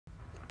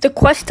The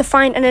quest to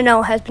find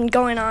N&O has been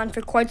going on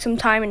for quite some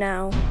time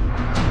now.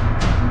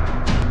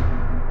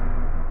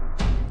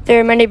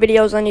 There are many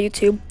videos on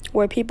YouTube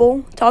where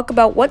people talk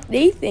about what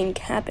they think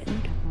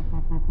happened.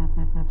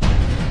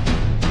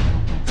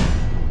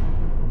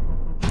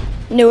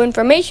 New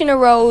information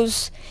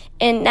arose,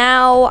 and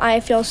now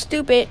I feel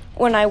stupid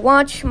when I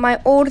watch my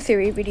old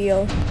theory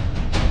video.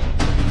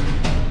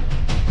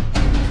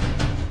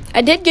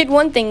 I did get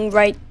one thing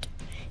right,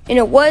 and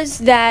it was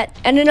that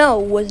N&O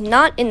was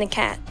not in the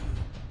cat.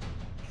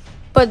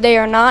 But they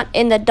are not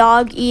in the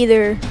dog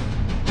either.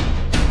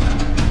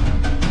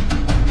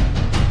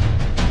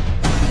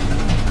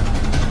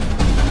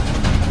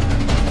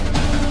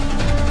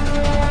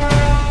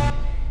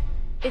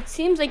 It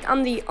seems like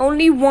I'm the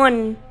only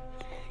one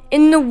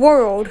in the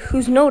world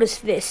who's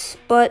noticed this,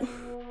 but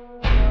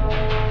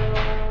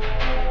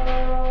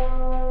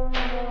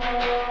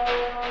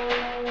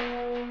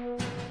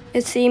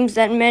it seems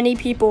that many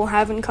people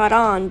haven't caught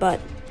on,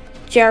 but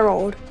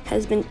Gerald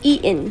has been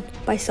eaten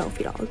by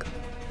Selfie Dog.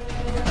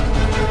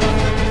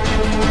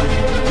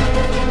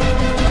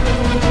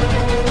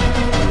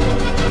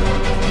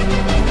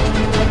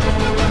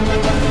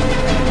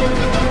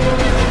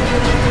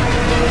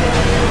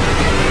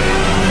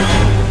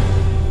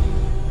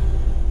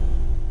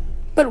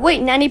 But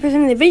wait,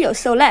 90% of the video is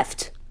still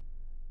left.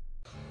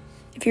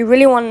 If you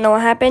really want to know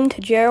what happened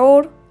to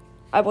Gerald,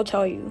 I will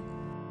tell you.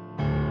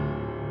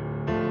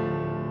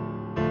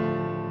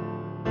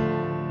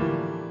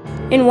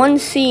 In one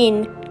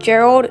scene,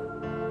 Gerald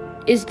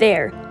is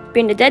there,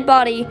 being a dead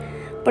body,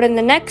 but in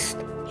the next,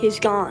 he's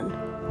gone.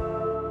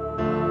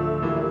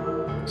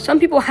 Some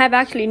people have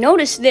actually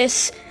noticed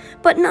this,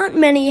 but not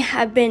many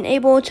have been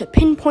able to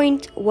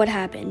pinpoint what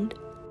happened.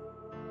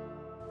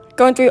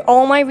 Going through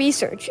all my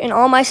research and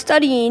all my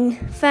studying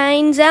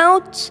finds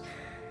out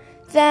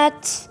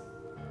that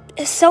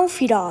a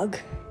Selfie Dog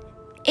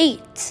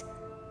ate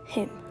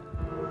him.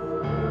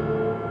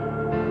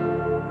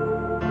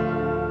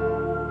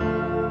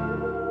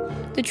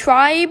 The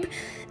tribe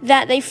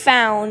that they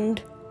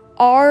found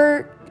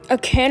are a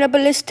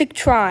cannibalistic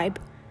tribe,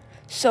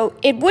 so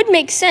it would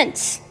make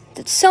sense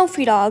that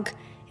Selfie Dog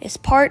is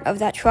part of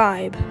that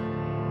tribe.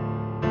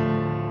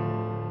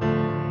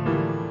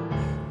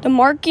 The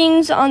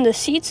markings on the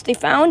seats they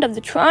found of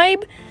the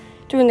tribe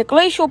during the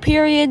glacial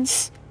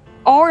periods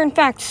are in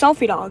fact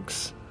Selfie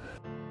Dogs.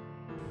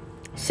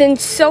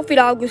 Since Selfie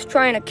Dog was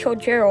trying to kill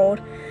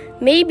Gerald,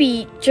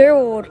 maybe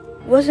Gerald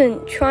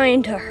wasn't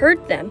trying to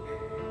hurt them.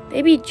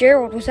 Maybe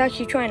Gerald was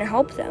actually trying to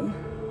help them.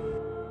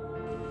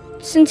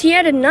 Since he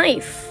had a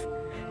knife,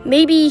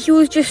 maybe he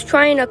was just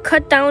trying to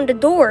cut down the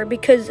door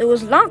because it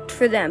was locked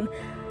for them.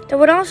 That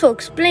would also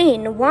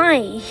explain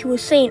why he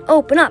was saying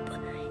open up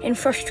in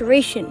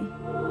frustration.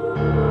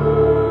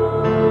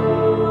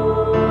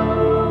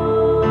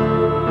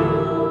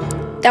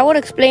 That would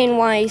explain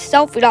why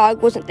Selfie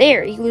Dog wasn't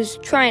there. He was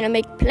trying to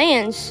make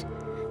plans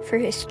for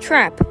his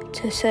trap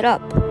to set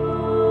up.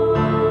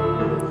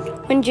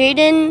 When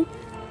Jaden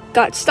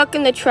got stuck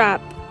in the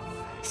trap,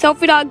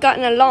 Selfie Dog got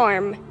an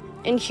alarm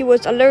and he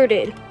was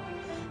alerted.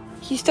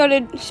 He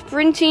started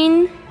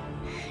sprinting,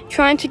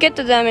 trying to get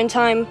to them in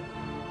time,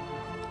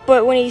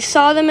 but when he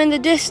saw them in the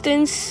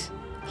distance,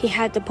 he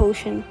had the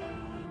potion.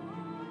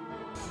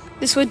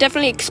 This would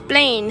definitely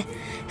explain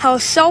how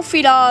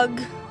Selfie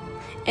Dog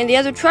and the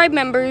other tribe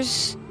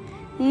members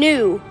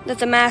knew that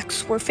the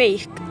masks were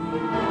fake.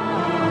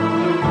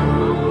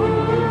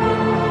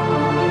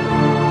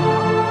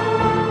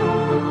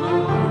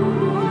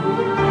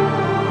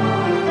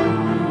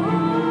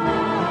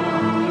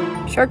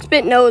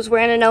 Sharkspit knows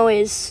where N&O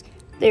is.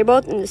 They're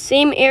both in the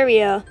same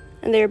area,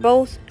 and they're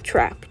both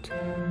trapped.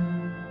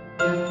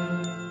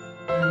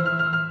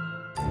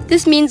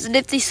 This means that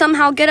if they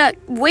somehow get a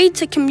way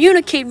to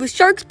communicate with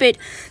Sharkspit,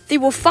 they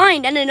will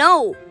find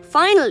N&O,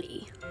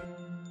 finally.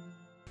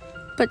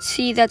 But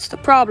see, that's the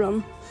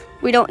problem.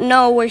 We don't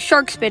know where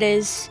Sharkspit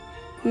is.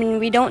 I mean,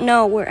 we don't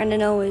know where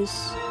N&O is.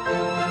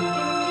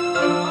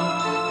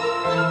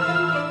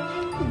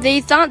 They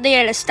thought they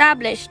had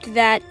established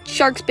that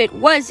Sharkspit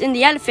was in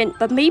the elephant,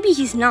 but maybe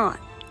he's not.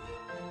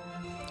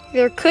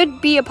 There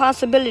could be a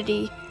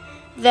possibility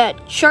that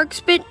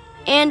Sharkspit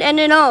and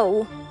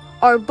N&O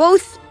are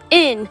both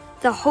in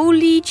the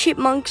Holy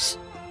Chipmunks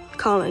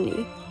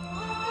colony.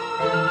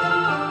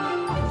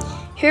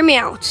 Hear me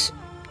out.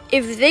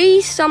 If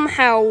they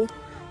somehow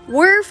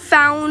were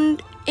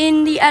found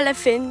in the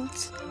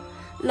elephant,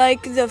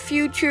 like the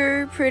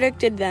future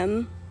predicted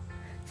them,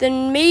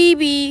 then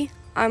maybe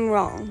I'm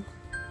wrong.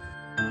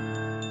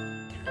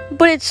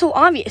 But it's so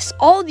obvious.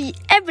 All the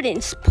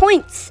evidence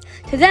points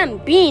to them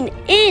being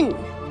in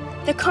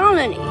the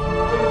colony.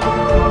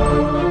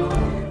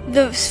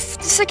 The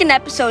second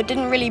episode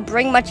didn't really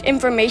bring much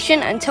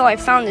information until I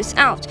found this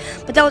out,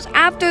 but that was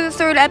after the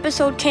third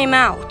episode came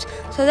out,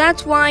 so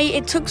that's why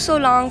it took so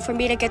long for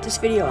me to get this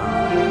video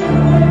out.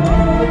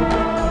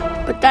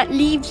 But that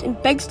leaves and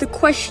begs the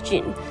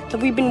question that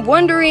we've been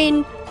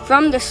wondering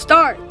from the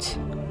start.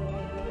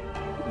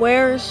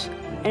 Where's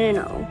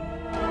N&O?